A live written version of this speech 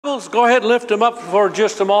Bibles, go ahead and lift them up for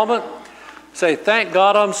just a moment. Say, thank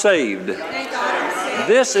God I'm saved.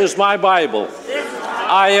 This is my Bible.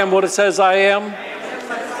 I am what it says I am.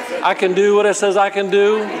 I can do what it says I can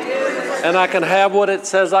do. And I can have what it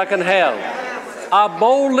says I can have. I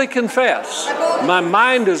boldly confess. My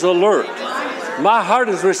mind is alert. My heart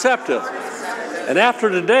is receptive. And after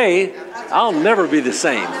today, I'll never be the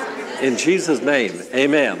same. In Jesus' name,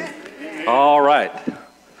 amen. All right.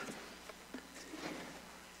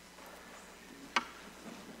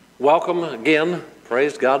 Welcome again.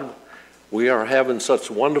 Praise God. We are having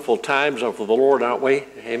such wonderful times of the Lord, aren't we?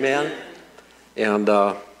 Amen. And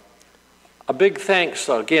a big thanks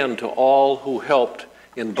again to all who helped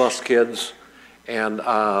in Bus Kids and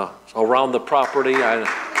around the property. And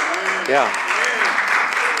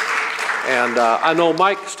I know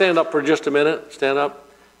Mike, stand up for just a minute. Stand up.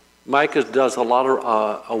 Mike does a lot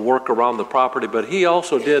of work around the property, but he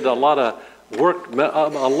also did a lot of work,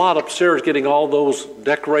 a lot upstairs getting all those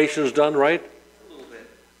decorations done, right?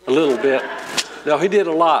 A little bit. No, he did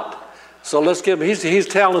a lot. So let's give him, he's a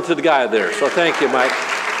talented guy there. So thank you, Mike.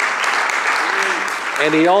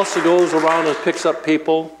 And he also goes around and picks up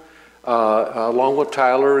people, along with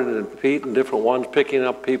Tyler and Pete and different ones, picking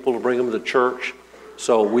up people to bring them to church.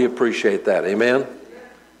 So we appreciate that. Amen.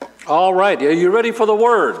 All right. Are you ready for the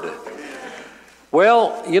word?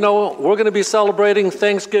 Well, you know, we're going to be celebrating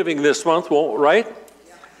Thanksgiving this month, right?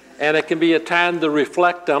 And it can be a time to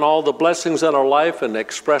reflect on all the blessings in our life and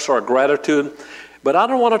express our gratitude. But I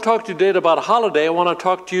don't want to talk to you today about a holiday. I want to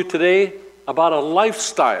talk to you today about a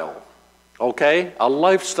lifestyle, okay? A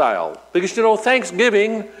lifestyle. Because, you know,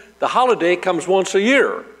 Thanksgiving, the holiday comes once a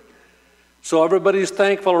year. So everybody's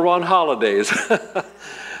thankful around holidays.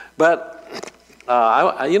 But,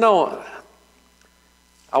 you know,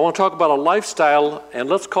 I want to talk about a lifestyle, and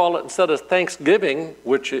let's call it, instead of Thanksgiving,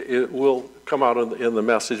 which it will come out in the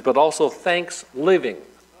message, but also Thanksliving.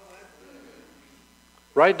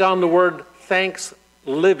 Write down the word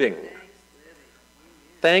Thanksliving.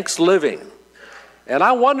 Thanksliving. And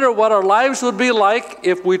I wonder what our lives would be like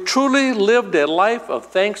if we truly lived a life of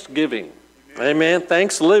thanksgiving. Amen.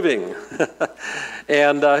 Thanksliving.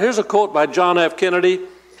 And here's a quote by John F. Kennedy.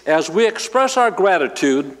 As we express our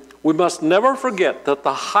gratitude, we must never forget that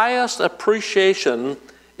the highest appreciation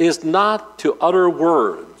is not to utter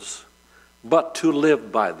words, but to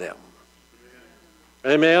live by them.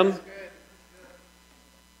 Amen?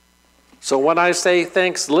 So when I say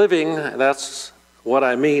Thanksliving, that's what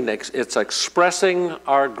I mean. It's expressing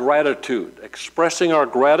our gratitude. Expressing our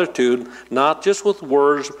gratitude, not just with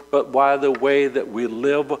words, but by the way that we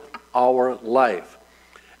live our life.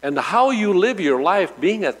 And how you live your life,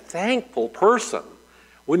 being a thankful person,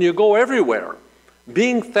 when you go everywhere,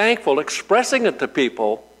 being thankful, expressing it to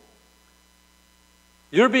people,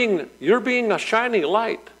 you're being a shining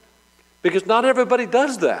light, because not everybody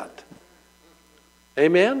does that.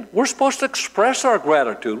 Amen? We're supposed to express our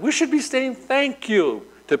gratitude. We should be saying thank you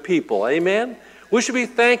to people. Amen? We should be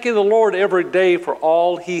thanking the Lord every day for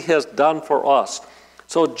all He has done for us.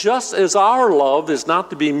 So just as our love is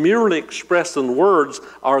not to be merely expressed in words,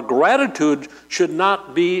 our gratitude should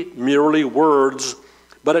not be merely words,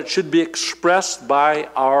 but it should be expressed by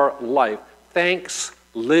our life.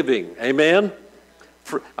 Thanksliving. Amen?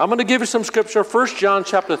 I'm going to give you some scripture. 1 John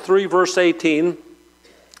chapter 3, verse 18.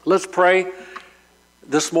 Let's pray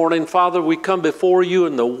this morning. Father, we come before you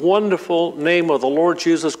in the wonderful name of the Lord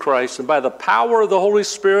Jesus Christ, and by the power of the Holy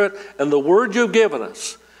Spirit and the word you've given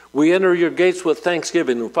us, we enter your gates with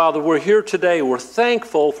thanksgiving. And Father, we're here today. We're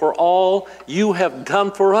thankful for all you have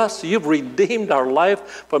done for us. You've redeemed our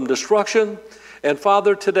life from destruction. And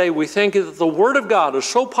Father, today we thank you that the Word of God is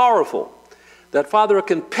so powerful that, Father, it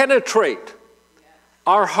can penetrate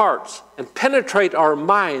our hearts and penetrate our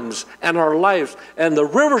minds and our lives, and the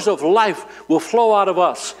rivers of life will flow out of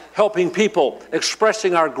us, helping people,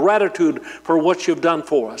 expressing our gratitude for what you've done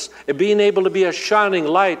for us, and being able to be a shining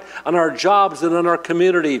light on our jobs and in our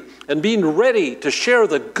community, and being ready to share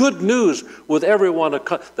the good news with everyone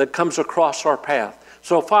that comes across our path.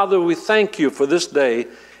 So, Father, we thank you for this day.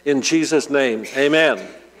 In Jesus' name, amen.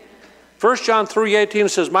 1 John 3:18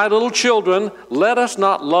 says, my little children, let us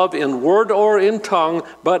not love in word or in tongue,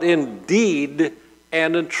 but in deed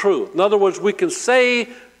and in truth. In other words, we can say,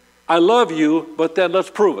 I love you, but then let's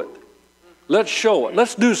prove it. Let's show it.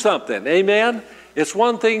 Let's do something. Amen? It's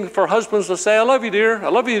one thing for husbands to say, I love you, dear. I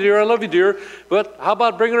love you, dear. I love you, dear. But how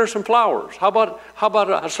about bringing her some flowers? How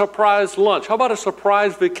about a surprise lunch? How about a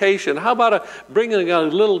surprise vacation? How about bringing a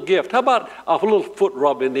little gift? How about a little foot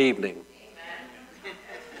rub in the evening?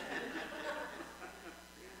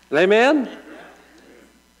 Amen?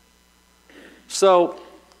 So,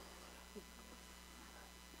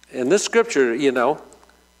 in this scripture,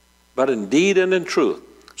 but in deed and in truth.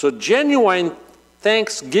 So genuine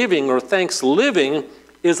thanksgiving or thanksliving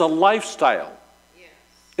is a lifestyle. Yes.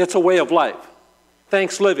 It's a way of life.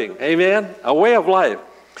 Thanksliving, amen? A way of life.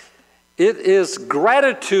 It is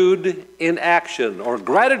gratitude in action or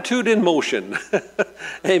gratitude in motion.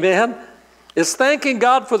 Amen? It's thanking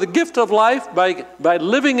God for the gift of life by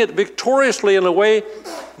living it victoriously in a way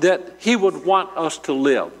that He would want us to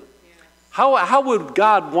live. How would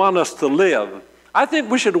God want us to live? I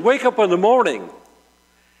think we should wake up in the morning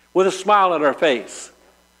with a smile on our face.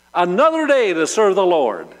 Another day to serve the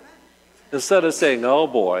Lord. Instead of saying, oh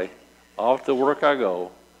boy, off to work I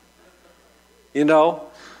go.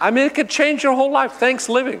 It could change your whole life.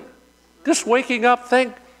 Thanksgiving. Just waking up,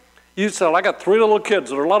 you said, I got 3 little kids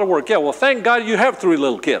that are a lot of work. Yeah, well, thank God you have 3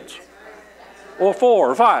 little kids. Or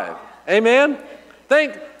 4 or 5. Amen?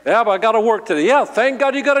 Yeah, but I got to work today. Yeah, thank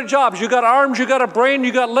God you got a job. You got arms, you got a brain,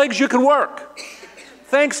 you got legs, you can work.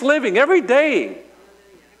 Thanksgiving every day.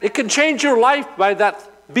 It can change your life by that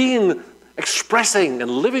expressing and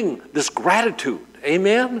living this gratitude.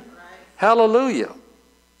 Amen? Right. Hallelujah.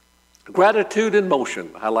 Gratitude in motion.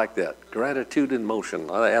 I like that. Gratitude in motion.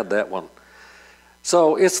 I'll add that one.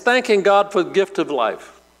 So it's thanking God for the gift of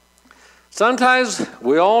life. Sometimes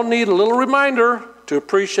we all need a little reminder to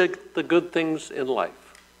appreciate the good things in life.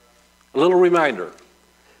 A little reminder.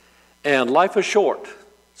 And life is short,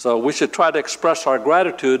 so we should try to express our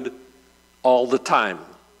gratitude all the time.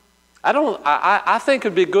 I think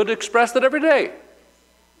it'd be good to express it every day.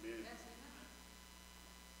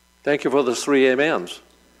 Thank you for those 3 amens.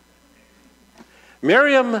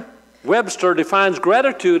 Merriam-Webster defines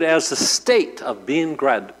gratitude as the state of being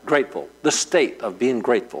grateful. The state of being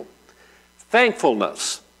grateful.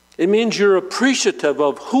 Thankfulness. It means you're appreciative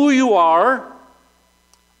of who you are,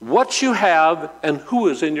 what you have, and who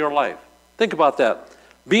is in your life. Think about that.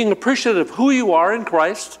 Being appreciative of who you are in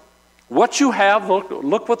Christ, what you have,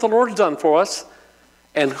 look what the Lord's done for us,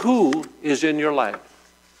 and who is in your life.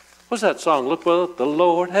 What's that song? Look what the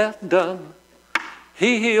Lord hath done.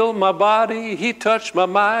 He healed my body, He touched my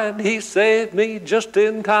mind, He saved me just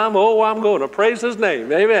in time. Oh, I'm going to praise His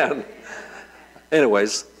name. Amen.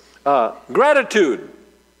 Anyways, gratitude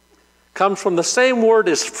comes from the same word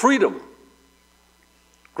as freedom.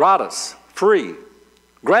 Gratis, free.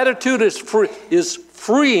 Gratitude is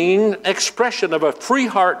freeing expression of a free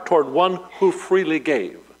heart toward one who freely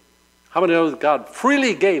gave. How many know that God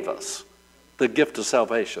freely gave us the gift of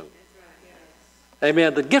salvation?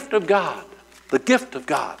 Amen. The gift of God. The gift of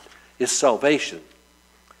God is salvation.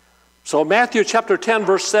 So Matthew chapter 10,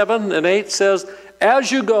 verse 7 and 8 says, as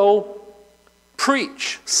you go,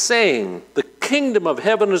 preach, saying, the kingdom of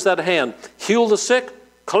heaven is at hand. Heal the sick,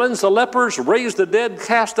 cleanse the lepers, raise the dead,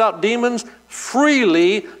 cast out demons.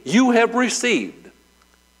 Freely you have received,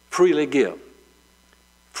 freely give.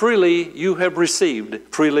 Freely you have received,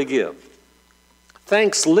 freely give.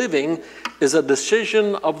 Thanksgiving is a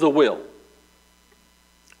decision of the will.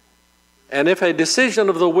 And if a decision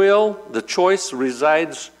of the will, the choice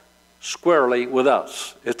resides squarely with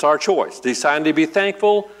us. It's our choice. Deciding to be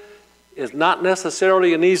thankful is not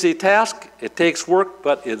necessarily an easy task. It takes work,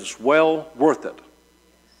 but it's well worth it.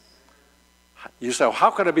 You say,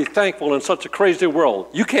 how can I be thankful in such a crazy world?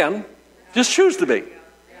 You can. Just choose to be.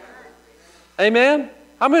 Amen?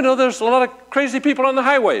 How many know there's a lot of crazy people on the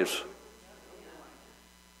highways?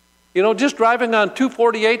 Just driving on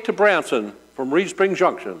 248 to Branson from Reed Spring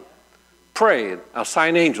Junction. Pray,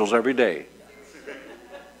 assign angels every day.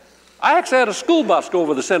 I actually had a school bus go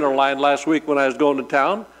over the center line last week when I was going to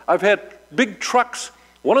town. I've had big trucks.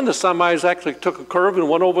 One of the semis actually took a curve and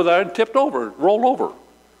went over there and tipped over, rolled over.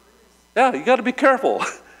 Yeah, you got to be careful.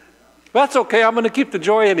 That's okay. I'm going to keep the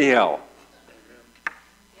joy anyhow.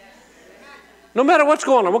 No matter what's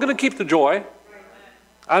going on, we're going to keep the joy.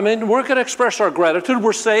 We're going to express our gratitude.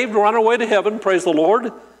 We're saved. We're on our way to heaven. Praise the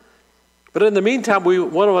Lord. But in the meantime, we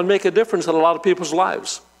want to make a difference in a lot of people's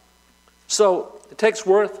lives. So it takes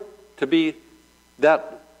work to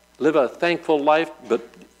live a thankful life, but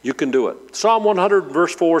you can do it. Psalm 100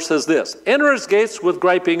 verse 4 says this, enter his gates with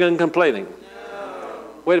griping and complaining. No.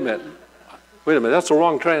 Wait a minute, that's the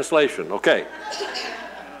wrong translation. Okay.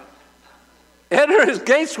 Enter his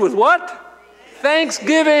gates with what?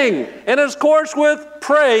 Thanksgiving, and his courts with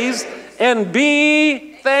praise, and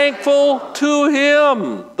be thankful to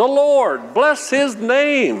him, the Lord. Bless his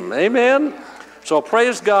name. Amen. So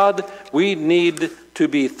praise God. We need to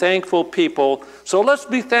be thankful people. So let's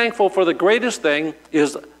be thankful for the greatest thing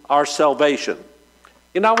is our salvation.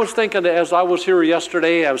 I was thinking as I was here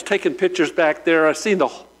yesterday, I was taking pictures back there. I seen the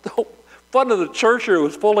front of the church here. It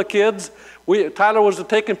was full of kids. Tyler was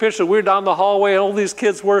taking pictures. We were down the hallway, and all these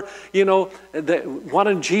kids were, they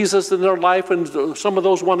wanted Jesus in their life, and some of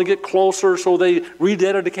those wanted to get closer, so they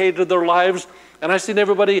rededicated their lives. And I seen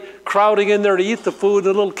everybody crowding in there to eat the food.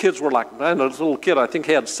 The little kids were like, man, this little kid, I think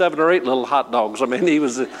he had 7 or 8 little hot dogs. I mean, he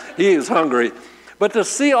was hungry. But to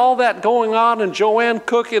see all that going on, and Joanne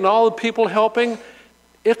cooking, and all the people helping,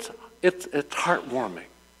 it's heartwarming.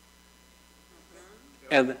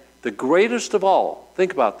 And the greatest of all,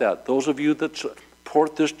 think about that, those of you that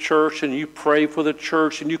support this church and you pray for the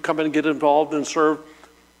church and you come in and get involved and serve,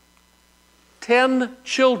 10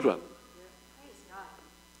 children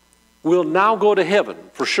will now go to heaven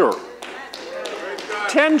for sure.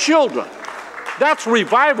 10 children. That's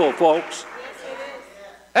revival, folks.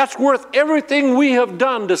 That's worth everything we have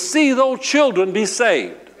done to see those children be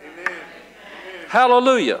saved.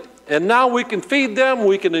 Hallelujah. And now we can feed them,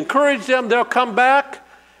 we can encourage them, they'll come back.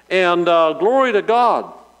 And glory to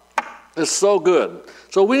God. It's so good.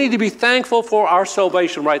 So we need to be thankful for our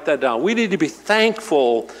salvation. Write that down. We need to be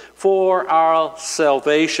thankful for our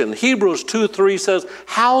salvation. Hebrews 2:3 says,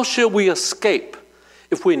 how shall we escape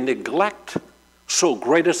if we neglect so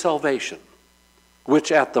great a salvation,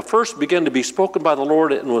 which at the first began to be spoken by the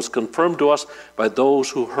Lord and was confirmed to us by those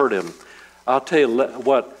who heard him? I'll tell you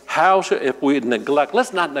what, if we neglect,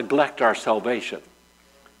 let's not neglect our salvation.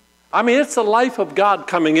 I mean, it's the life of God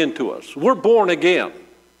coming into us. We're born again.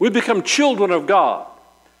 We become children of God.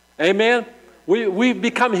 Amen? We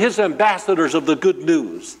become his ambassadors of the good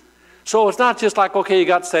news. So it's not just like, okay, you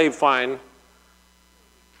got saved, fine.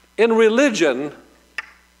 In religion,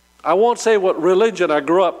 I won't say what religion I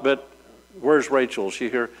grew up, but where's Rachel? Is she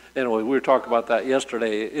here? Anyway, we were talking about that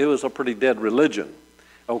yesterday. It was a pretty dead religion.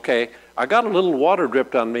 Okay, I got a little water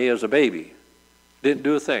dripped on me as a baby. Didn't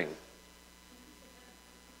do a thing.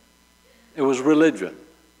 It was religion.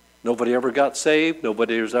 Nobody ever got saved.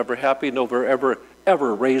 Nobody was ever happy. Nobody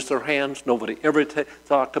ever raised their hands. Nobody ever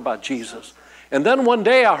talked about Jesus. And then one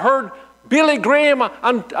day I heard Billy Graham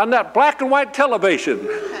on that black and white television.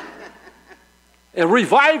 A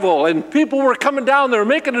revival, and people were coming down there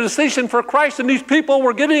making a decision for Christ, and these people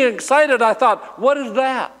were getting excited. I thought, what is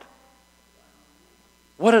that?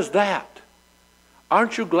 What is that?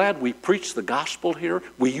 Aren't you glad we preach the gospel here?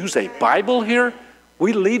 We use a Bible here.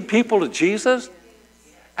 We lead people to Jesus.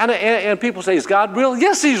 And people say, is God real?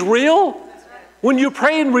 Yes, he's real. When you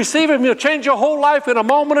pray and receive him, he'll change your whole life in a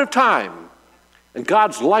moment of time. And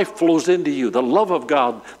God's life flows into you. The love of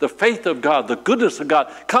God, the faith of God, the goodness of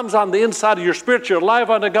God comes on the inside of your spirit. You're alive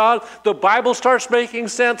unto God. The Bible starts making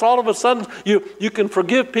sense. All of a sudden, you can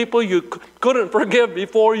forgive people you couldn't forgive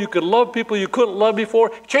before. You can love people you couldn't love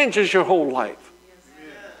before. It changes your whole life.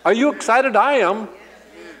 Are you excited? I am.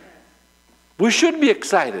 We should be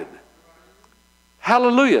excited.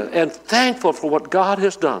 Hallelujah. And thankful for what God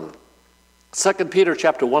has done. 2 Peter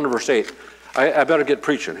chapter 1 verse 8. I better get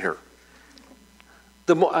preaching here.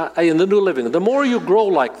 In the New Living, the more you grow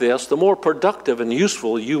like this, the more productive and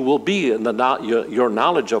useful you will be in your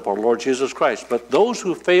knowledge of our Lord Jesus Christ. But those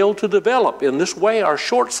who fail to develop in this way are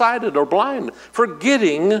short-sighted or blind,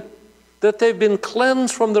 forgetting that they've been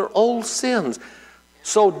cleansed from their old sins.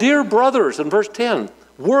 So, dear brothers, in verse 10,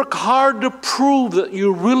 work hard to prove that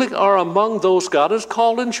you really are among those God has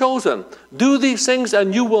called and chosen. Do these things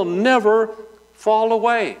and you will never fall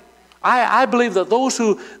away. I believe that those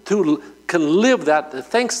who can live that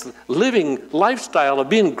Thanksgiving lifestyle of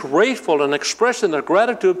being grateful and expressing their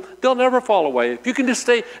gratitude, they'll never fall away. If you can just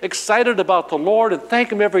stay excited about the Lord and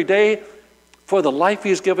thank him every day for the life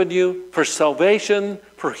he's given you, for salvation,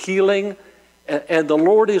 for healing, and the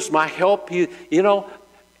Lord is my help,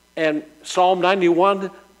 and Psalm 91,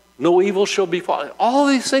 no evil shall befall. All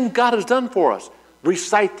these things God has done for us.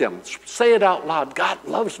 Recite them. Say it out loud. God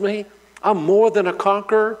loves me. I'm more than a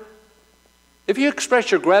conqueror. If you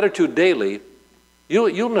express your gratitude daily,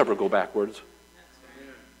 you'll never go backwards.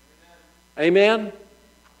 Amen?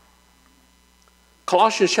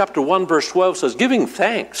 Colossians chapter 1 verse 12 says, giving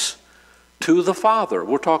thanks to the Father.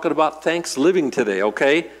 We're talking about Thanksgiving today,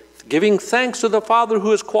 okay? Giving thanks to the Father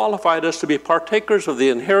who has qualified us to be partakers of the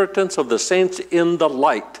inheritance of the saints in the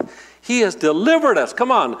light. He has delivered us.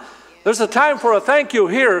 Come on. There's a time for a thank you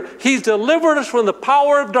here. He's delivered us from the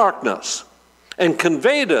power of darkness and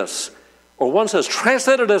conveyed us, or one says,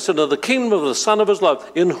 translated us into the kingdom of the Son of his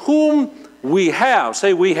love, in whom we have,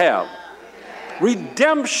 say we have,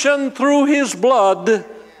 redemption through his blood,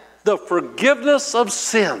 the forgiveness of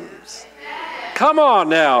sins. Come on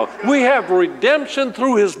now. We have redemption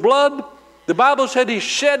through his blood. The Bible said he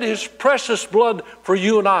shed his precious blood for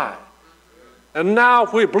you and I. And now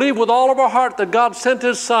if we believe with all of our heart that God sent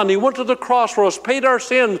his Son, he went to the cross for us, paid our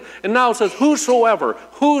sins, and now it says, whosoever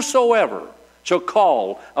shall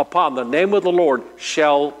call upon the name of the Lord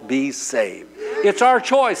shall be saved. It's our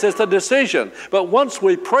choice. It's a decision. But once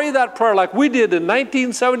we pray that prayer like we did in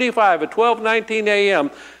 1975 at 12:19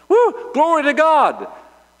 a.m., woo, glory to God.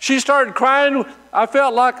 She started crying. I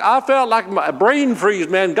felt like my brain freeze,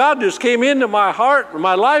 man. God just came into my heart,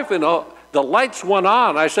 my life, and the lights went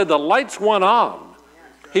on. I said, the lights went on.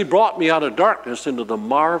 He brought me out of darkness into the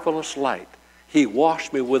marvelous light. He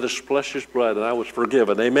washed me with his precious blood, and I was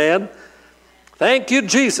forgiven. Amen? Thank you,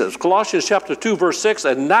 Jesus. Colossians chapter 2, verse 6,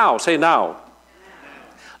 and now, say now.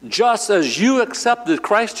 Just as you accepted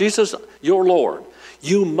Christ Jesus, your Lord,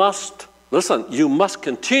 you must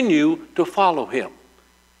continue to follow him.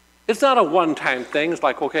 It's not a one-time thing. It's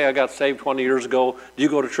like, okay, I got saved 20 years ago. Do you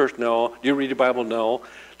go to church? No. Do you read your Bible? No.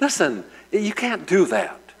 Listen, you can't do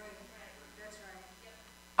that.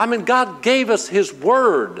 I mean, God gave us his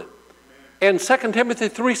word. And 2 Timothy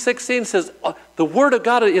 3:16 says, the word of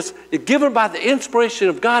God is given by the inspiration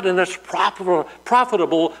of God, and it's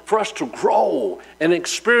profitable for us to grow and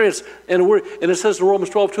experience. And it says in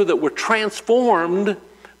Romans 12:2 that we're transformed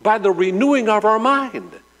by the renewing of our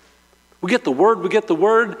mind. We get the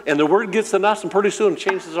word, and the word gets in us, and pretty soon it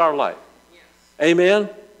changes our life. Yes. Amen?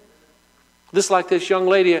 Just like this young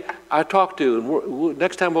lady I talked to, and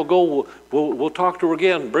next time we'll go, we'll talk to her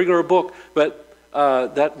again, bring her a book. But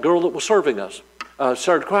that girl that was serving us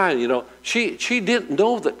started crying. You know, she didn't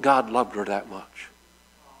know that God loved her that much.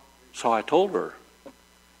 So I told her,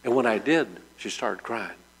 and when I did, she started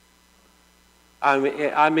crying.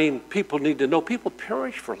 I mean, people need to know. People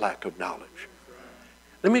perish for lack of knowledge.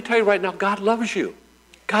 Let me tell you right now, God loves you.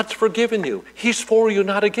 God's forgiven you. He's for you,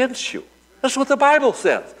 not against you. That's what the Bible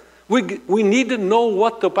says. We need to know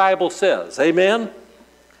what the Bible says. Amen?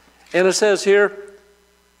 And it says here,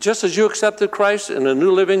 just as you accepted Christ in a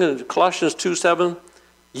new living in Colossians 2:7,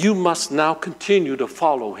 you must now continue to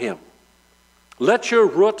follow him. Let your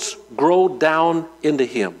roots grow down into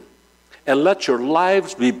him. And let your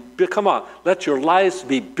lives be built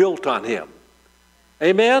on him.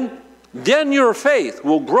 Amen? Then your faith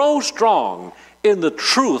will grow strong in the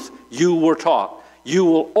truth you were taught. You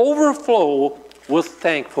will overflow with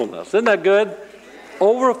thankfulness. Isn't that good?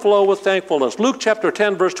 Overflow with thankfulness. Luke chapter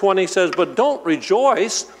 10 verse 20 says, but don't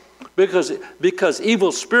rejoice because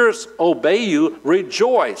evil spirits obey you.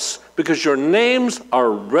 Rejoice because your names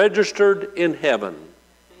are registered in heaven.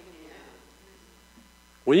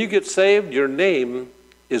 When you get saved, your name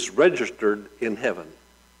is registered in heaven.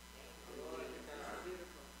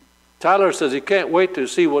 Tyler says he can't wait to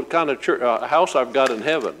see what kind of house I've got in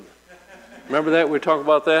heaven. Remember that? We talked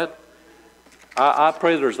about that? I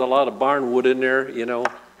pray there's a lot of barn wood in there, you know,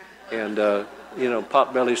 and,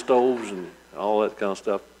 pot-belly stoves and all that kind of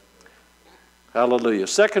stuff. Hallelujah.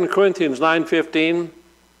 2 Corinthians 9:15,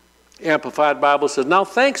 Amplified Bible says, now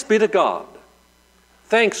thanks be to God.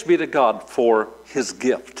 Thanks be to God for his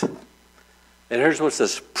gift. And here's what it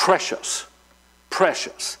says, precious,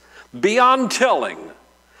 beyond telling.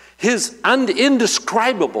 His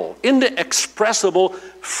indescribable, inexpressible,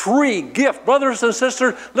 free gift. Brothers and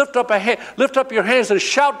sisters, lift up your hands and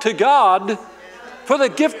shout to God for the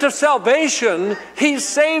gift of salvation. He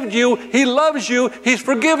saved you. He loves you. He's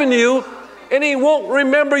forgiven you. And he won't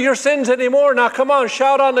remember your sins anymore. Now come on,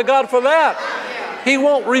 shout on to God for that. He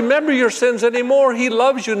won't remember your sins anymore. He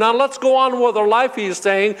loves you. Now let's go on with our life, he's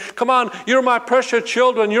saying. Come on, you're my precious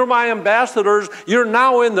children. You're my ambassadors. You're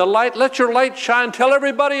now in the light. Let your light shine. Tell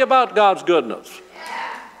everybody about God's goodness.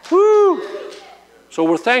 Yeah. Woo! So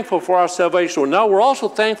we're thankful for our salvation. Now we're also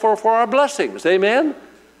thankful for our blessings. Amen?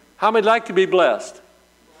 How many like to be blessed?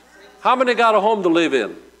 How many got a home to live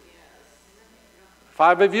in?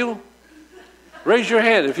 5 of you? Raise your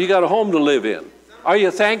hand if you got a home to live in. Are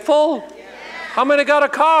you thankful? How many got a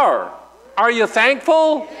car? Are you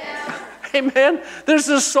thankful? Yes. Amen. There's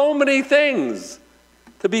just so many things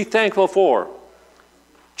to be thankful for.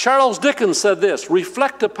 Charles Dickens said this,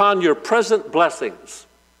 reflect upon your present blessings,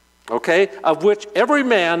 okay, of which every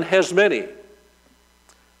man has many,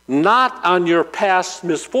 not on your past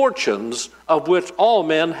misfortunes, of which all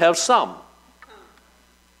men have some.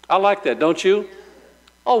 I like that, don't you?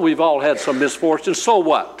 Oh, we've all had some misfortunes. So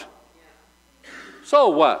what? So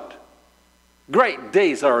what? Great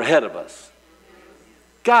days are ahead of us.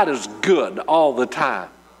 God is good all the time.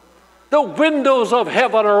 The windows of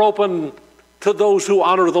heaven are open to those who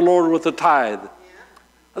honor the Lord with the tithe.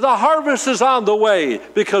 The harvest is on the way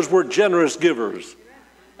because we're generous givers.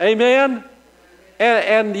 Amen?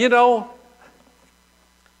 And you know,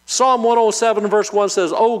 Psalm 107 verse 1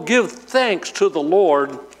 says, oh, give thanks to the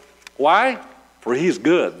Lord. Why? for he's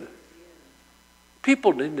good.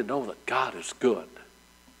 People need to know that God is good.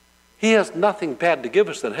 He has nothing bad to give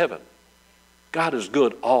us in heaven. God is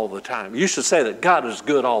good all the time. You should say that God is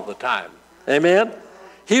good all the time. Amen?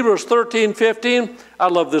 Hebrews 13:15, I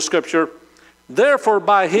love this scripture. Therefore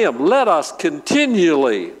by him let us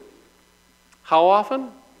continually. How often?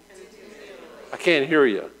 Continually. I can't hear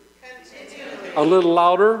you. Continually. A little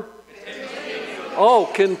louder. Continually. Oh,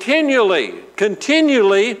 continually.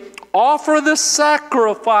 Continually offer the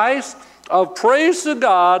sacrifice of praise to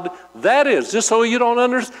God. That is, just so you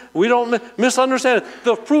don't we don't misunderstand it,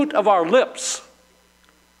 the fruit of our lips.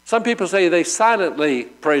 Some people say they silently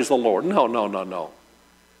praise the Lord. No, no, no, no.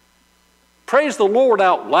 Praise the Lord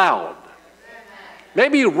out loud.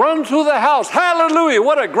 Maybe you run through the house. Hallelujah,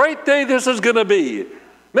 what a great day this is going to be.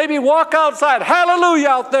 Maybe walk outside. Hallelujah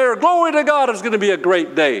out there. Glory to God, it's going to be a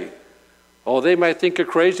great day. Oh, they might think you're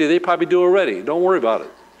crazy. They probably do already. Don't worry about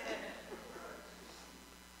it.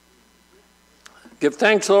 Give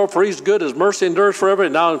thanks, Lord, for he's good. His mercy endures forever.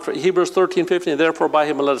 And now in Hebrews 13:15, therefore by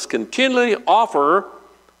him let us continually offer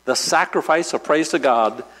the sacrifice of praise to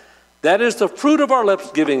God. That is the fruit of our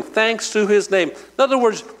lips, giving thanks to his name. In other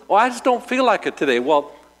words, I just don't feel like it today.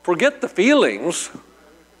 Well, forget the feelings.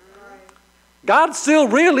 God still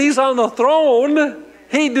really is on the throne.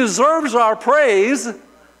 He deserves our praise.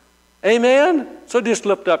 Amen? So just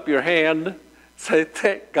lift up your hand. Say,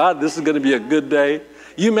 thank God, this is going to be a good day.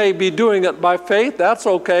 You may be doing it by faith. That's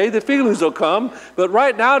okay. The feelings will come. But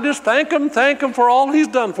right now, just thank him for all he's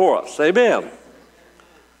done for us. Amen.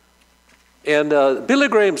 And Billy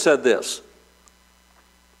Graham said this.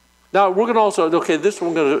 Now, we're going to also, okay, this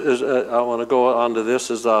one I want to go on to this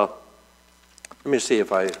is, let me see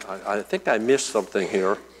if I think I missed something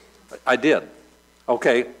here. I did.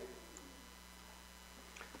 Okay.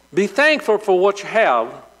 Be thankful for what you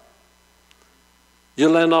have.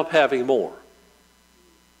 You'll end up having more.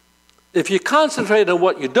 If you concentrate on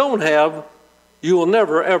what you don't have, you will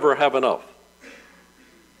never, ever have enough.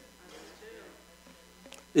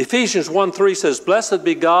 Ephesians 1:3 says, blessed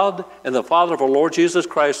be God and the Father of our Lord Jesus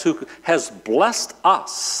Christ, who has blessed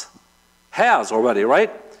us, has already,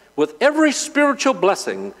 right? With every spiritual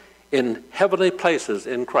blessing in heavenly places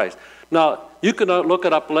in Christ. Now, you can look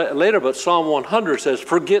it up later, but Psalm 100 says,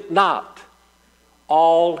 forget not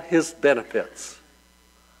all his benefits.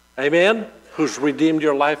 Amen? Who's redeemed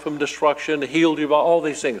your life from destruction, healed you, all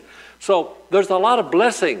these things. So there's a lot of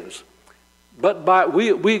blessings. But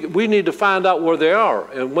we need to find out where they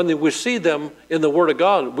are. And when we see them in the Word of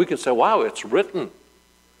God, we can say, wow, it's written.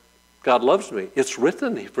 God loves me. It's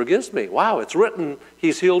written. He forgives me. Wow, it's written.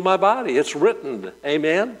 He's healed my body. It's written.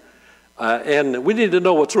 Amen? And we need to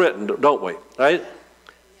know what's written, don't we? Right?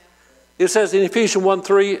 It says in Ephesians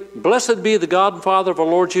 1:3, blessed be the God and Father of our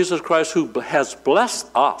Lord Jesus Christ, who has blessed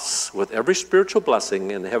us with every spiritual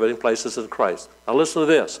blessing in the heavenly places in Christ. Now listen to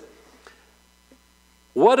this.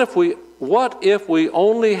 What if we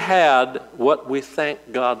only had what we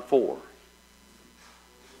thank God for?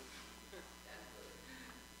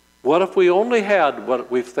 What if we only had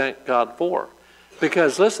what we thank God for?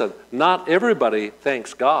 Because listen, not everybody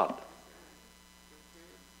thanks God.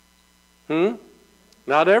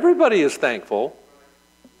 Not everybody is thankful.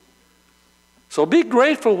 So be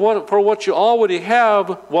grateful for what you already have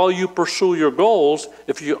while you pursue your goals.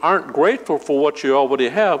 If you aren't grateful for what you already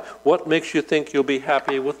have, what makes you think you'll be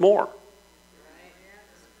happy with more?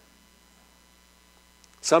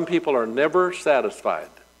 Some people are never satisfied.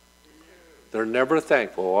 They're never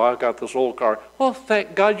thankful. Oh, I got this old car. Well,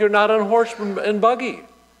 thank God you're not on horse and buggy.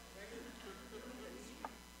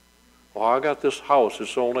 Well, I got this house.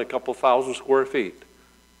 It's only a couple thousand square feet.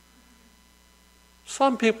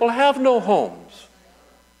 Some people have no homes.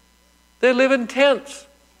 They live in tents.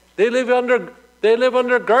 They live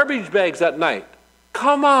under garbage bags at night.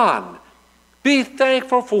 Come on. Be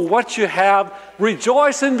thankful for what you have.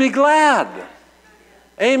 Rejoice and be glad.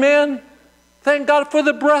 Amen. Thank God for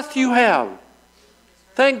the breath you have.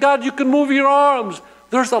 Thank God you can move your arms.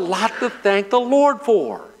 There's a lot to thank the Lord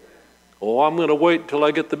for. Oh, I'm going to wait until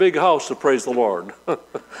I get the big house to praise the Lord.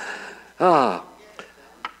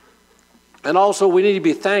 And also we need to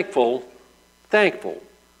be thankful,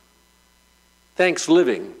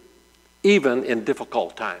 thanksgiving, even in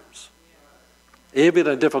difficult times. Even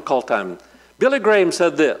in difficult times. Billy Graham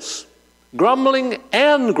said this, grumbling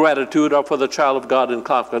and gratitude are for the child of God in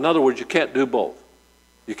conflict. In other words, you can't do both.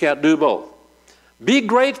 You can't do both. Be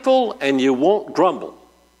grateful and you won't grumble.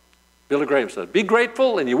 Billy Graham said, be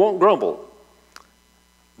grateful and you won't grumble.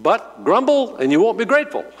 But grumble and you won't be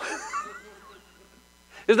grateful.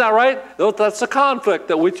 Isn't that right? That's the conflict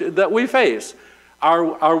that we face.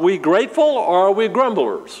 Are we grateful or are we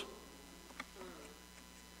grumblers?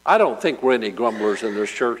 I don't think we're any grumblers in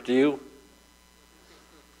this church, do you?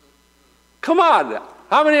 Come on,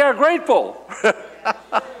 how many are grateful?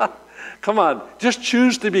 Come on, just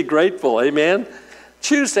choose to be grateful, amen?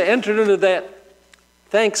 Choose to enter into that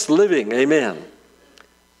thanksgiving, amen.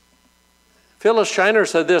 Phyllis Shiner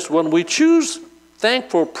said this, when we choose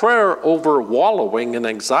thankful prayer over wallowing in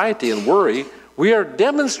anxiety and worry, we are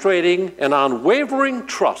demonstrating an unwavering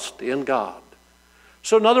trust in God.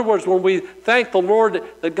 So in other words, when we thank the Lord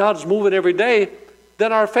that God's moving every day,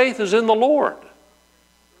 then our faith is in the Lord.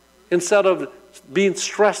 Instead of being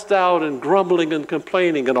stressed out and grumbling and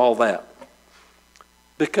complaining and all that.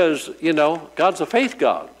 Because, you know, God's a faith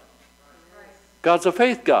God. God's a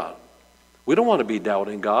faith God. We don't want to be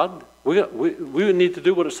doubting God. We need to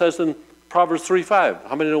do what it says in Proverbs 3:5.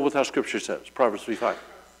 How many know what that scripture says? Proverbs 3:5.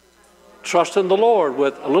 Trust in the Lord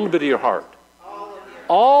with a little bit of your heart.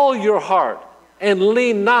 All your heart. And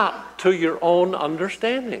lean not to your own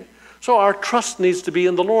understanding. So our trust needs to be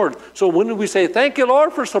in the Lord. So when we say, thank you,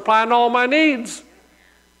 Lord, for supplying all my needs,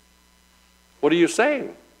 what are you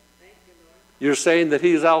saying? You're saying that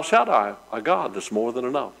He's El Shaddai, a God that's more than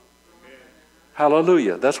enough. Amen.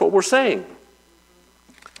 Hallelujah. That's what we're saying.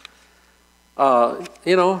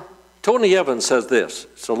 You know, Tony Evans says this.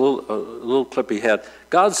 It's a little clip he had.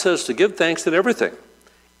 God says to give thanks in everything.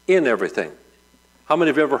 In everything. How many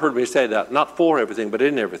have ever heard me say that? Not for everything, but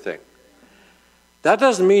in everything. That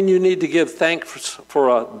doesn't mean you need to give thanks for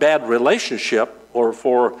a bad relationship or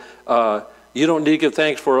for, you don't need to give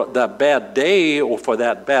thanks for that bad day or for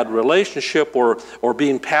that bad relationship or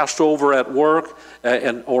being passed over at work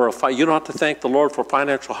you don't have to thank the Lord for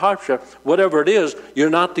financial hardship. Whatever it is,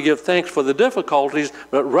 you're not to give thanks for the difficulties,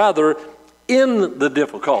 but rather in the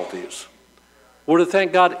difficulties. We're to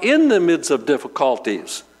thank God in the midst of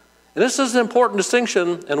difficulties. And this is an important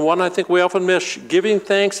distinction, and one I think we often miss. Giving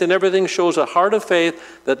thanks in everything shows a heart of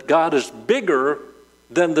faith that God is bigger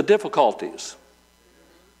than the difficulties.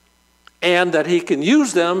 And that He can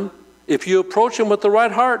use them if you approach Him with the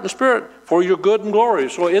right heart and spirit for your good and glory.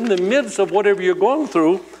 So in the midst of whatever you're going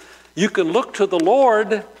through, you can look to the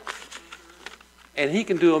Lord and He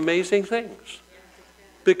can do amazing things.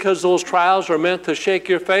 Because those trials are meant to shake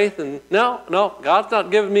your faith. And no, God's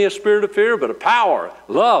not giving me a spirit of fear, but a power,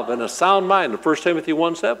 love, and a sound mind in 1 Timothy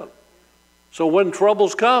 1:7. So when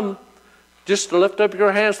troubles come, just lift up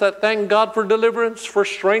your hands, thank God for deliverance, for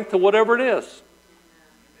strength, or whatever it is.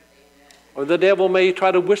 Or the devil may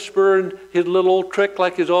try to whisper in his little old trick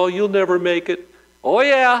like he's, oh, you'll never make it. Oh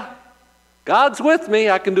yeah, God's with me.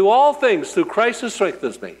 I can do all things through Christ who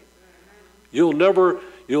strengthens me. You'll never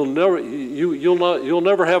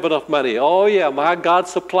have enough money. Oh yeah, my God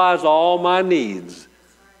supplies all my needs.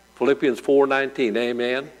 Philippians 4:19,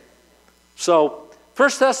 amen. So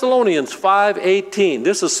 1 Thessalonians 5:18,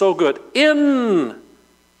 this is so good. You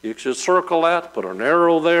should circle that, put an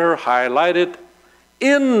arrow there, highlight it.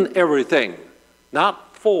 In everything,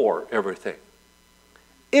 not for everything.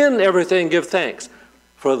 In everything give thanks.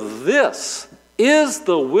 For this is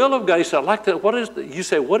the will of God. You say, I like that. You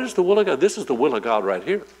say, what is the will of God? This is the will of God right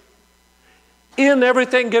here. In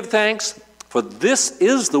everything give thanks, for this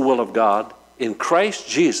is the will of God in Christ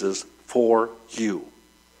Jesus for you.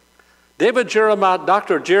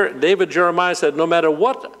 Dr. David Jeremiah said, no matter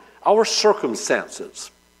what our circumstances,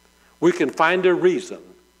 we can find a reason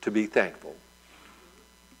to be thankful.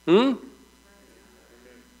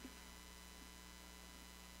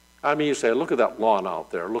 I mean, you say, look at that lawn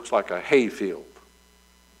out there. It looks like a hay field.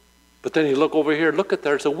 But then you look over here, look at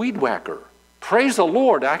there's a weed whacker. Praise the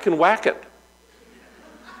Lord, I can whack it.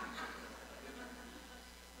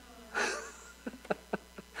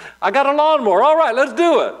 I got a lawnmower. All right, let's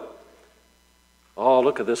do it. Oh,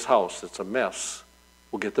 look at this house. It's a mess.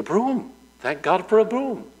 We'll get the broom. Thank God for a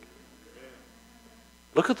broom.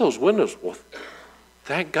 Look at those windows. Well,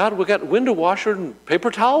 thank God we got window washer and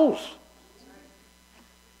paper towels.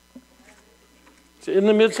 In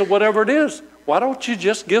the midst of whatever it is, why don't you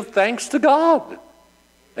just give thanks to God?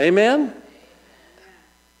 Amen?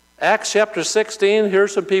 Acts chapter 16,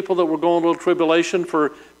 here's some people that were going to a tribulation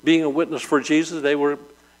for being a witness for Jesus. They were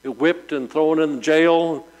whipped and thrown in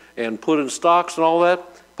jail and put in stocks and all that.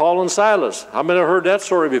 Paul and Silas, how many have heard that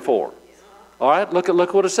story before? All right,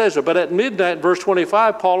 look what it says. But at midnight, verse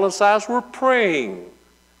 25, Paul and Silas were praying.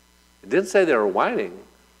 It didn't say they were whining.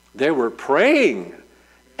 They were praying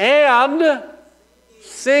and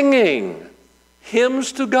singing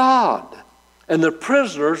hymns to God. And the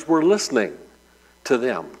prisoners were listening to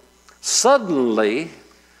them. Suddenly,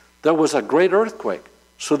 there was a great earthquake,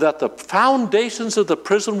 so that the foundations of the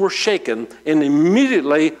prison were shaken, and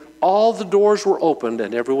immediately all the doors were opened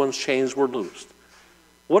and everyone's chains were loosed.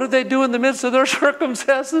 What did they do in the midst of their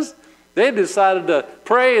circumstances? They decided to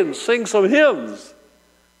pray and sing some hymns.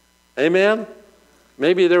 Amen?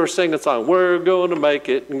 Maybe they were singing a song, we're going to make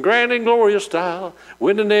it in grand and glorious style,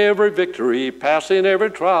 winning every victory, passing every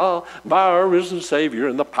trial, by our risen Savior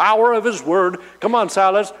and the power of his word. Come on,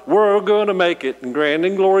 Silas, we're going to make it in grand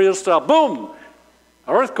and glorious style. Boom!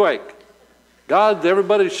 Earthquake. God,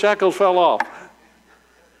 everybody's shackles fell off.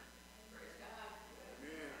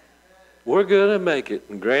 We're going to make it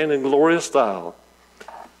in grand and glorious style.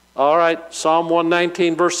 All right, Psalm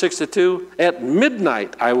 119, verse 62. At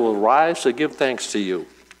midnight I will rise to give thanks to you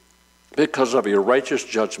because of your righteous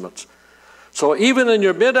judgments. So even in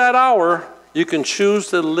your midnight hour, you can choose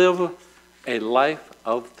to live a life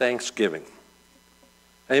of thanksgiving.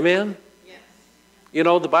 Amen? Yes. You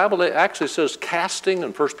know, the Bible actually says casting,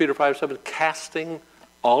 in 1 Peter 5:7, casting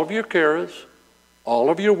all of your cares,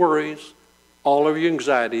 all of your worries, all of your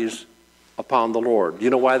anxieties upon the Lord. You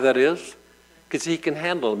know why that is? Because he can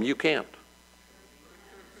handle them. You can't.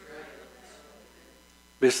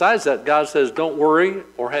 Besides that, God says, don't worry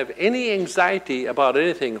or have any anxiety about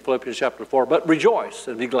anything in Philippians chapter 4, but rejoice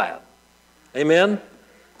and be glad. Amen?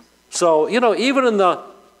 So, you know, even in the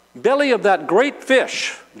belly of that great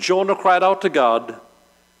fish, Jonah cried out to God.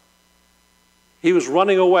 He was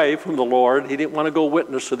running away from the Lord. He didn't want to go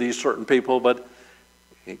witness to these certain people, but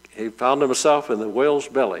he found himself in the whale's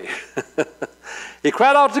belly. He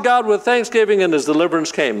cried out to God with thanksgiving, and his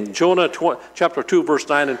deliverance came. Jonah chapter 2, verse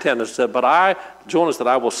 9 and 10, it said, Jonah said,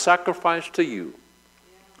 I will sacrifice to you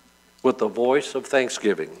with the voice of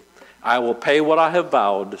thanksgiving. I will pay what I have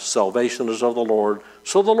vowed. Salvation is of the Lord.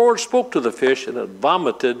 So the Lord spoke to the fish, and it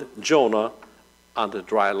vomited Jonah onto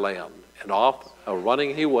dry land. And off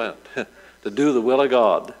running he went to do the will of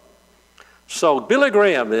God. So Billy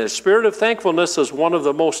Graham, the spirit of thankfulness is one of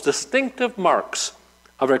the most distinctive marks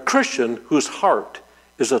of a Christian whose heart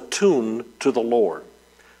is attuned to the Lord.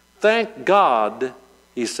 Thank God,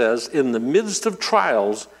 he says, in the midst of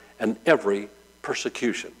trials and every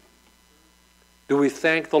persecution. Do we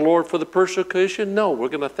thank the Lord for the persecution? No, we're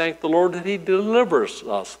going to thank the Lord that he delivers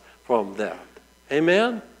us from that.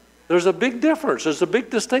 Amen? There's a big difference. There's a big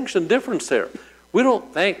difference there. We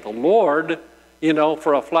don't thank the Lord, you know,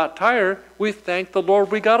 for a flat tire. We thank the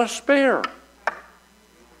Lord we got a spare.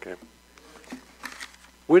 Okay.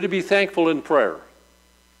 We're to be thankful in prayer.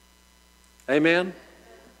 Amen?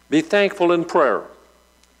 Be thankful in prayer.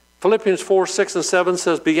 Philippians 4, 6, and 7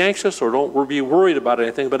 says, be anxious or don't be worried about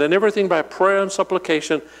anything, but in everything by prayer and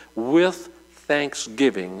supplication with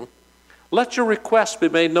thanksgiving, let your requests be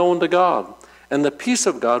made known to God. And the peace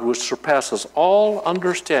of God, which surpasses all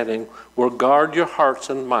understanding, will guard your hearts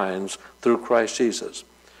and minds through Christ Jesus.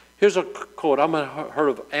 Here's a quote. I'm heard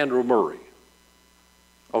of Andrew Murray.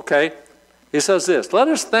 Okay? He says this, let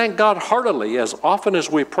us thank God heartily as often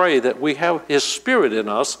as we pray that we have his Spirit in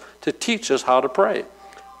us to teach us how to pray.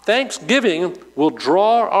 Thanksgiving will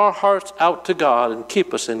draw our hearts out to God and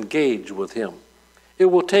keep us engaged with him. It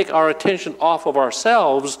will take our attention off of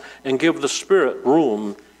ourselves and give the Spirit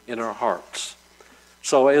room in our hearts.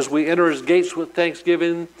 So as we enter his gates with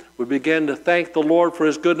thanksgiving, we begin to thank the Lord for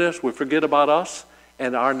his goodness. We forget about us,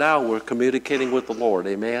 and now we're communicating with the Lord.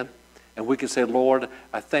 Amen? And we can say, Lord,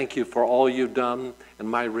 I thank you for all you've done, and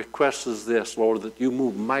my request is this, Lord, that you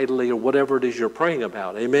move mightily or whatever it is you're praying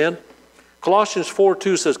about. Amen? Colossians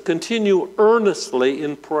 4:2 says, continue earnestly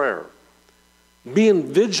in prayer,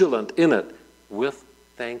 being vigilant in it with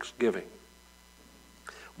thanksgiving.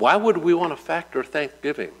 Why would we want to factor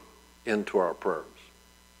thanksgiving into our prayers?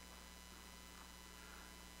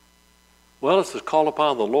 Well, it's to call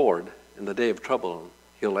upon the Lord in the day of trouble, and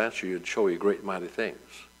he'll answer you and show you great and mighty things.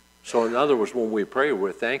 So in other words, when we pray,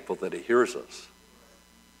 we're thankful that he hears us.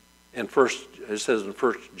 And it says in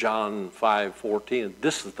 1 John 5:14,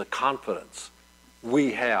 this is the confidence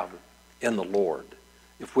we have in the Lord.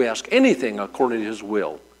 If we ask anything according to his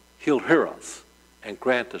will, he'll hear us and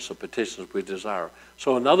grant us the petitions we desire.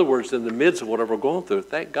 So in other words, in the midst of whatever we're going through,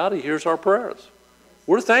 thank God he hears our prayers.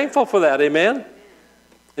 We're thankful for that, amen?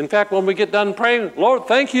 In fact, when we get done praying, Lord,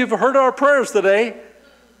 thank you for heard our prayers today.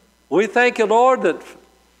 We thank you, Lord, that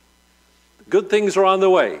good things are on the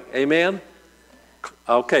way, amen?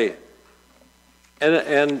 Okay.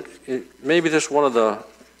 And maybe this is one of the,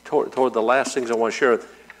 toward the last things I want to share.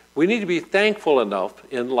 We need to be thankful enough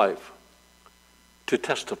in life to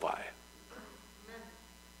testify.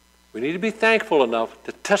 We need to be thankful enough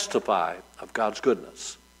to testify of God's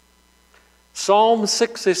goodness. Psalm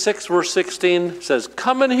 66, verse 16 says,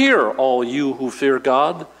 come and hear, all you who fear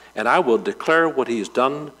God, and I will declare what he has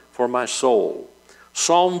done for my soul.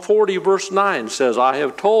 Psalm 40, verse 9 says, I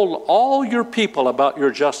have told all your people about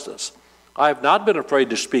your justice. I have not been afraid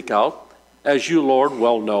to speak out, as you, Lord,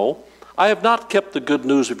 well know. I have not kept the good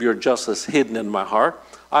news of your justice hidden in my heart.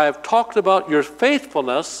 I have talked about your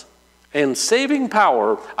faithfulness and saving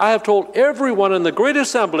power. I have told everyone in the great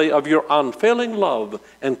assembly of your unfailing love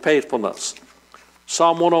and faithfulness.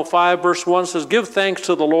 Psalm 105 verse 1 says, give thanks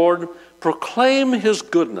to the Lord, proclaim his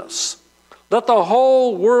goodness. Let the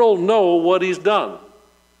whole world know what he's done.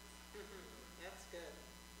 That's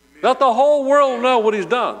good. Let the whole world know what he's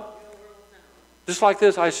done. Just like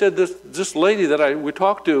this, I said this lady that we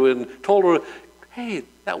talked to and told her, hey,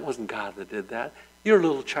 that wasn't God that did that. Your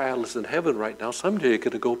little child is in heaven right now. Someday you're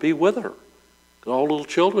going to go be with her. All little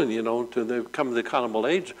children, till they come to the accountable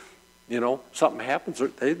age, something happens,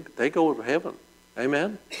 they go to heaven.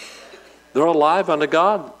 Amen? They're alive unto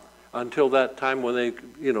God until that time when they,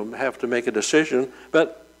 have to make a decision.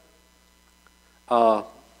 But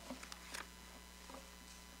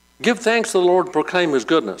give thanks to the Lord, proclaim his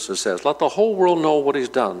goodness, it says. Let the whole world know what he's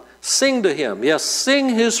done. Sing to him. Yes, sing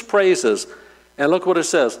his praises. And look what it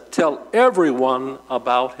says. Tell everyone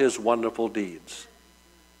about his wonderful deeds.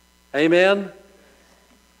 Amen?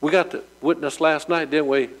 We got to witness last night, didn't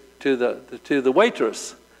we, to the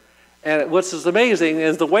waitress. And what's amazing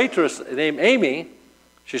is the waitress named Amy,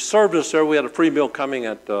 she served us there. We had a free meal coming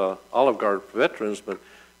at Olive Garden for veterans, but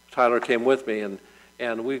Tyler came with me,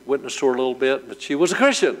 and we witnessed to her a little bit, but she was a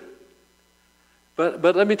Christian.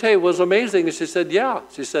 But let me tell you, it was amazing. And she said, yeah.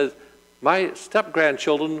 She said, my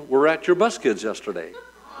step-grandchildren were at your bus kids yesterday.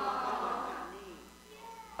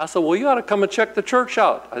 I said, well, you ought to come and check the church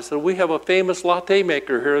out. I said, we have a famous latte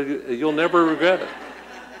maker here. You'll never regret it.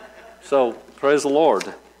 So, praise the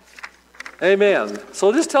Lord. Amen.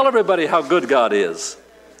 So just tell everybody how good God is.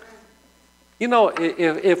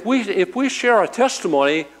 If we share our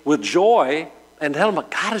testimony with joy and tell them,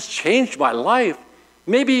 God has changed my life,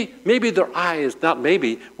 maybe their eyes, not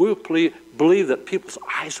maybe, we'll believe that people's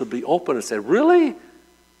eyes will be open and say, really?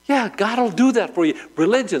 Yeah, God will do that for you.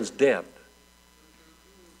 Religion's dead.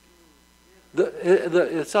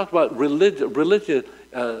 It's talked about religion.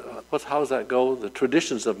 How does that go? The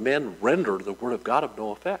traditions of men render the word of God of no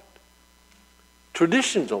effect.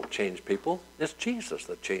 Traditions don't change people. It's Jesus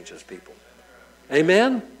that changes people.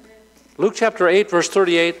 Amen? Luke chapter 8, verse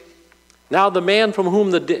 38. Now the man from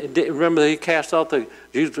whom remember he cast out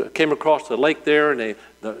Jesus came across the lake there, and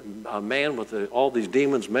a man with all these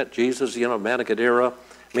demons met Jesus, maniac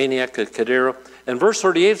of Gadara. And verse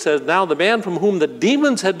 38 says, now the man from whom the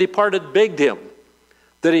demons had departed begged him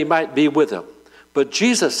that he might be with him. But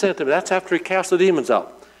Jesus sent him. That's after he cast the demons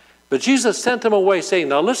out. But Jesus sent him away, saying,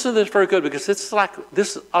 now listen to this very good, because this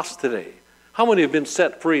is us today. How many have been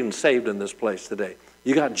set free and saved in this place today?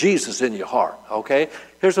 You got Jesus in your heart, okay?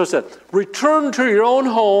 Here's what it said. Return to your own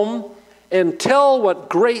home and tell what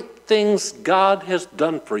great things God has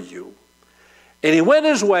done for you. And he went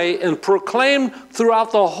his way and proclaimed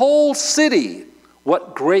throughout the whole city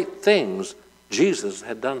what great things Jesus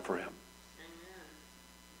had done for him.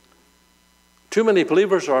 Too many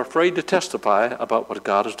believers are afraid to testify about what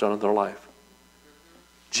God has done in their life.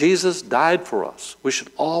 Jesus died for us. We should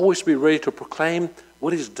always be ready to proclaim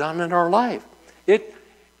what he's done in our life.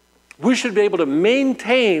 We should be able to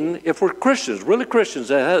maintain, if we're Christians, really Christians,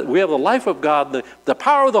 we have the life of God, the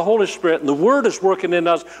power of the Holy Spirit, and the Word is working in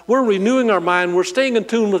us. We're renewing our mind. We're staying in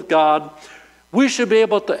tune with God. We should be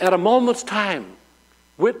able to, at a moment's time,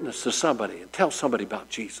 witness to somebody and tell somebody about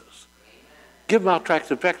Jesus. Give them out tracts.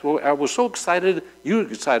 In fact, I was so excited. You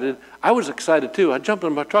were excited. I was excited too. I jumped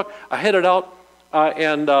in my truck. I headed out,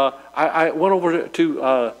 and I went over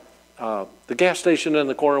to the gas station in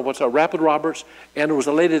the corner, Rapid Roberts, and there was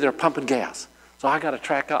a lady there pumping gas. So I got a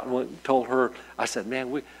track out and went and told her, I said,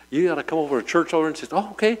 man, you got to come over to church over. And she said, oh,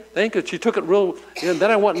 okay, thank you. She took it real, and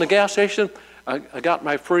then I went in the gas station. I got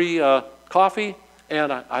my free coffee,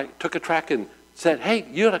 and I took a track and said, hey,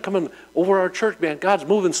 you got to come in over our church, man. God's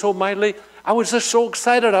moving so mightily. I was just so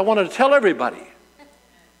excited. I wanted to tell everybody.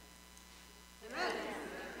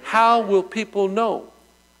 How will people know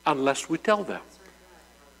unless we tell them?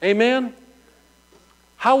 Amen?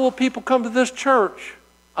 How will people come to this church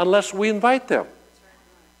unless we invite them?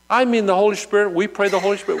 I mean the Holy Spirit. We pray the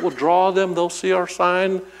Holy Spirit will draw them. They'll see our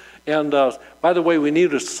sign. And by the way, we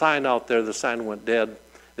needed a sign out there. The sign went dead.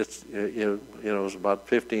 It's it was about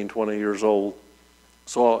 15, 20 years old.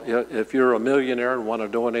 So if you're a millionaire and want to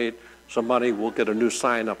donate some money, we'll get a new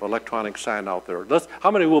sign up, electronic sign out there.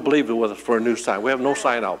 How many will believe with us for a new sign? We have no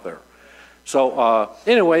sign out there. So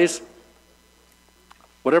anyways,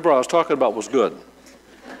 whatever I was talking about was good.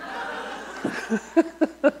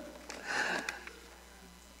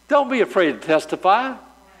 Don't be afraid to testify.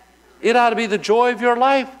 It ought to be the joy of your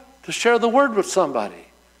life to share the word with somebody.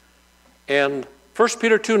 And 1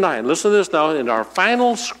 Peter 2:9, listen to this now, in our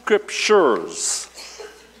final scriptures.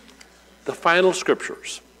 The final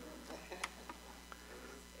scriptures.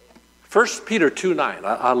 1 Peter 2:9,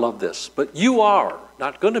 I love this. But you are,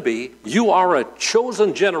 not going to be, you are a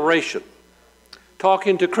chosen generation.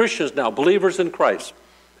 Talking to Christians now, believers in Christ.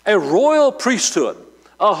 A royal priesthood,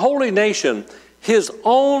 a holy nation, his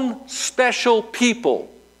own special people.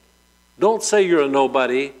 Don't say you're a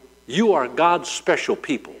nobody. You are God's special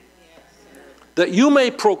people. That you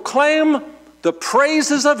may proclaim the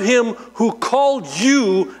praises of him who called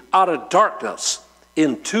you out of darkness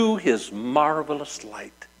into his marvelous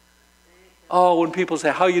light. Oh, when people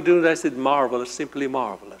say, how you doing? I said, marvelous, simply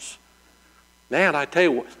marvelous. Man, I tell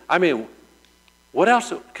you, I mean, what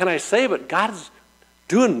else can I say but God's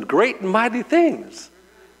doing great and mighty things.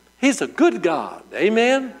 He's a good God.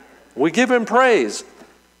 Amen? We give him praise.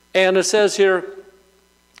 And it says here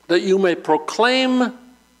that you may proclaim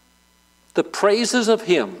the praises of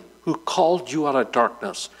him who called you out of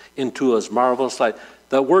darkness into his marvelous light.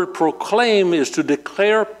 The word proclaim is to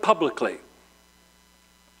declare publicly,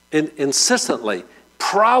 insistently,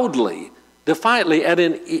 proudly, defiantly, and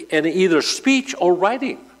in either speech or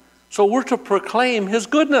writing. So we're to proclaim his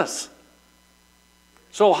goodness.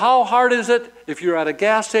 So how hard is it if you're at a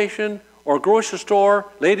gas station or a grocery store?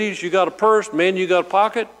 Ladies, you got a purse. Men, you got a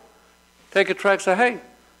pocket. Take a track, say, hey,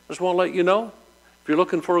 just want to let you know, if you're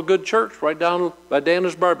looking for a good church, right down by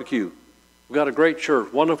Dana's Barbecue. We've got a great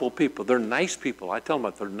church, wonderful people. They're nice people. I tell them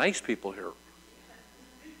that they're nice people here.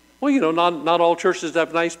 Well, you know, not all churches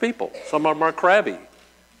have nice people. Some of them are crabby.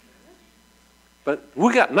 But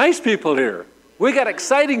we got nice people here. We got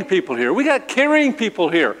exciting people here. We got caring people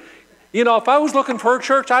here. You know, if I was looking for a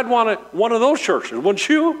church, I'd want one of those churches, wouldn't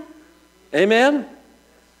you? Amen?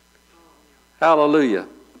 Hallelujah.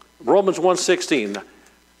 Romans 1:16.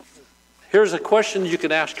 Here's a question you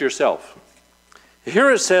can ask yourself.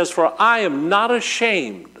 Here it says, for I am not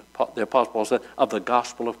ashamed, the Apostle Paul said, of the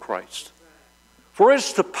gospel of Christ. For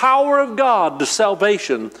it's the power of God to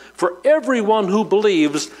salvation for everyone who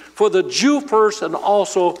believes, for the Jew first and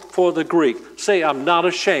also for the Greek. Say, I'm not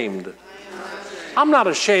ashamed. I'm not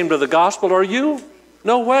ashamed of the gospel, are you?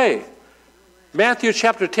 No way. Matthew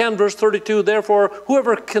chapter 10, verse 32, therefore,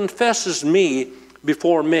 whoever confesses me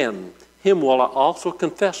before men, him will I also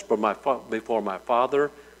confess before my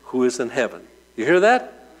Father who is in heaven. You hear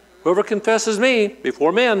that? Whoever confesses me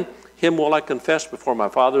before men, him will I confess before my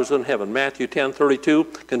Father who is in heaven. Matthew 10, 32,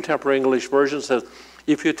 Contemporary English Version says,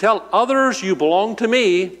 if you tell others you belong to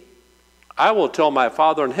me, I will tell my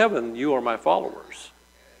Father in heaven, you are my followers.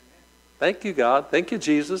 Thank you, God. Thank you,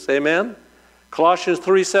 Jesus. Amen. Colossians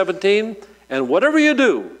 3:17, and whatever you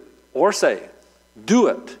do or say, do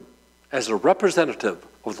it as a representative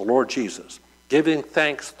of the Lord Jesus, giving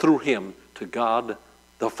thanks through him to God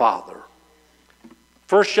the Father.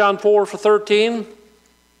 1 John 4:13,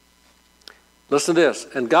 listen to this.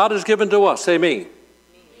 And God has given to us, say me,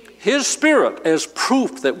 his Spirit as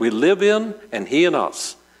proof that we live in and he in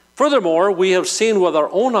us. Furthermore, we have seen with our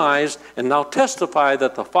own eyes and now testify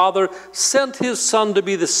that the Father sent his Son to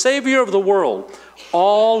be the Savior of the world.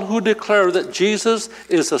 All who declare that Jesus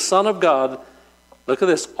is the Son of God, look at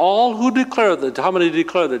this, all who declare that, how many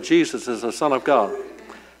declare that Jesus is the Son of God?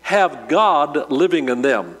 Have God living in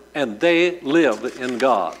them, and they live in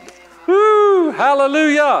God. Woo!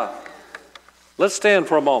 Hallelujah! Let's stand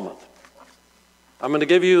for a moment. I'm going to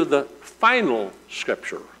give you the final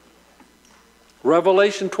scripture.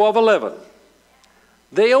 Revelation 12:11.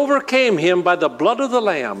 They overcame him by the blood of the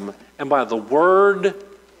Lamb and by the word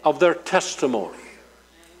of their testimony.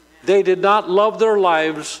 They did not love their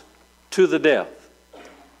lives to the death.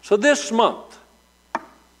 So this month,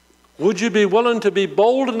 would you be willing to be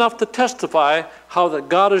bold enough to testify how that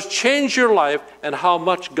God has changed your life and how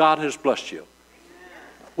much God has blessed you?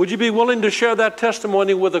 Would you be willing to share that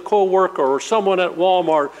testimony with a co-worker or someone at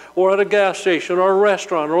Walmart or at a gas station or a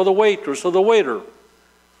restaurant or the waitress or the waiter?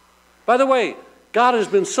 By the way, God has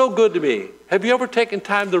been so good to me. Have you ever taken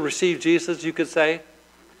time to receive Jesus, you could say?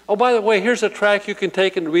 Oh, by the way, here's a tract you can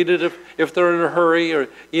take and read it if they're in a hurry or,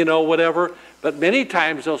 you know, whatever. But many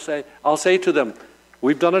times I'll say to them,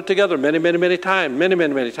 we've done it together many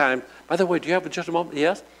times. By the way, do you have just a moment?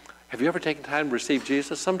 Yes. Have you ever taken time to receive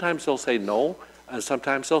Jesus? Sometimes they'll say no. And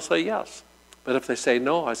sometimes they'll say yes. But if they say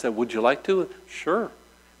no, I said, would you like to? Sure.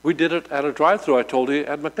 We did it at a drive-thru, I told you,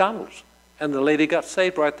 at McDonald's. And the lady got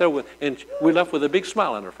saved right there, and we left with a big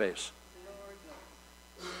smile on her face.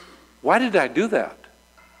 Why did I do that?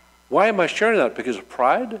 Why am I sharing that? Because of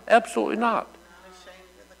pride? Absolutely not.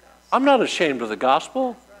 I'm not ashamed of the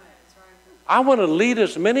gospel. I want to lead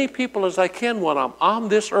as many people as I can when I'm on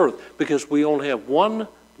this earth, because we only have one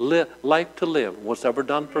life to live, what's ever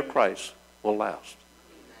done for Christ, will last.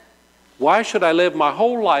 Why should I live my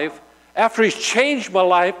whole life after He's changed my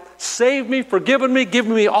life, saved me, forgiven me,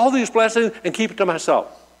 given me all these blessings, and keep it to myself?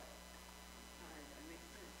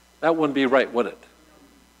 That wouldn't be right, would it?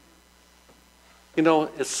 You know,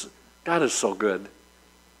 God is so good.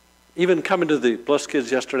 Even coming to the Blessed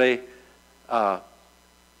Kids yesterday, the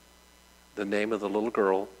name of the little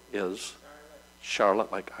girl is Charlotte,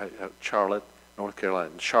 Charlotte, North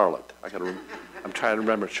Carolina. Charlotte. I'm trying to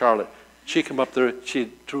remember Charlotte. She came up there.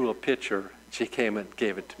 She drew a picture. She came and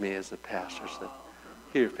gave it to me as a pastor. Said,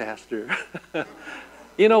 "Here, Pastor."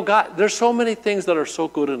 You know, God, there's so many things that are so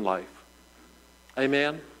good in life.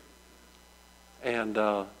 Amen. And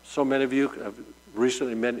so many of you have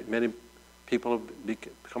recently, many people have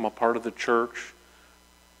become a part of the church.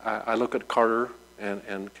 I look at Carter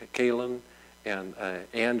and Kaylin and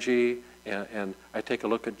Angie, and I take a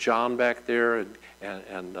look at John back there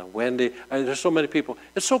and Wendy. There's so many people.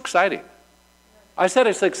 It's so exciting. I said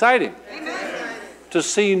it's exciting. Amen. To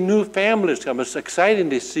see new families come. It's exciting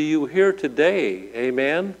to see you here today.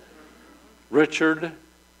 Amen. Richard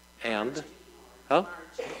and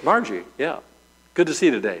Margie. Yeah. Good to see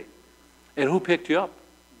you today. And who picked you up?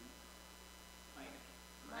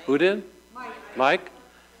 Mike. Who did? Mike.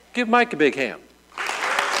 Give Mike a big hand.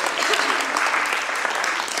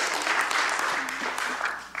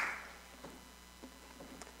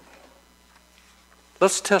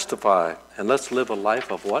 Let's testify and let's live a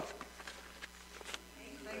life of what?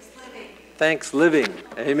 Thanksliving.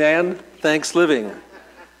 Amen. Thanksliving.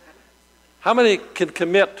 How many can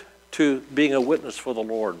commit to being a witness for the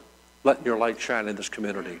Lord, letting your light shine in this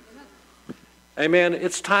community? Amen.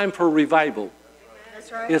 It's time for revival.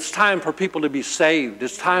 That's right. It's time for people to be saved.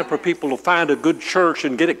 It's time for people to find a good church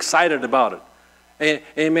and get excited about it.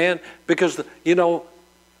 Amen. Because, you know,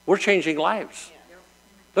 we're changing lives.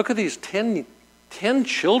 Look at these 10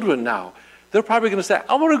 children now. They're probably going to say,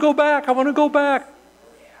 "I want to go back. I want to go back."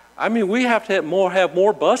 I mean, we have to have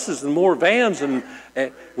more buses and more vans, and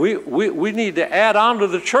we need to add on to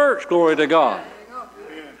the church. Glory to God.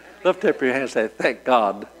 Lift up your hands and say, "Thank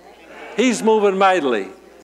God. He's moving mightily."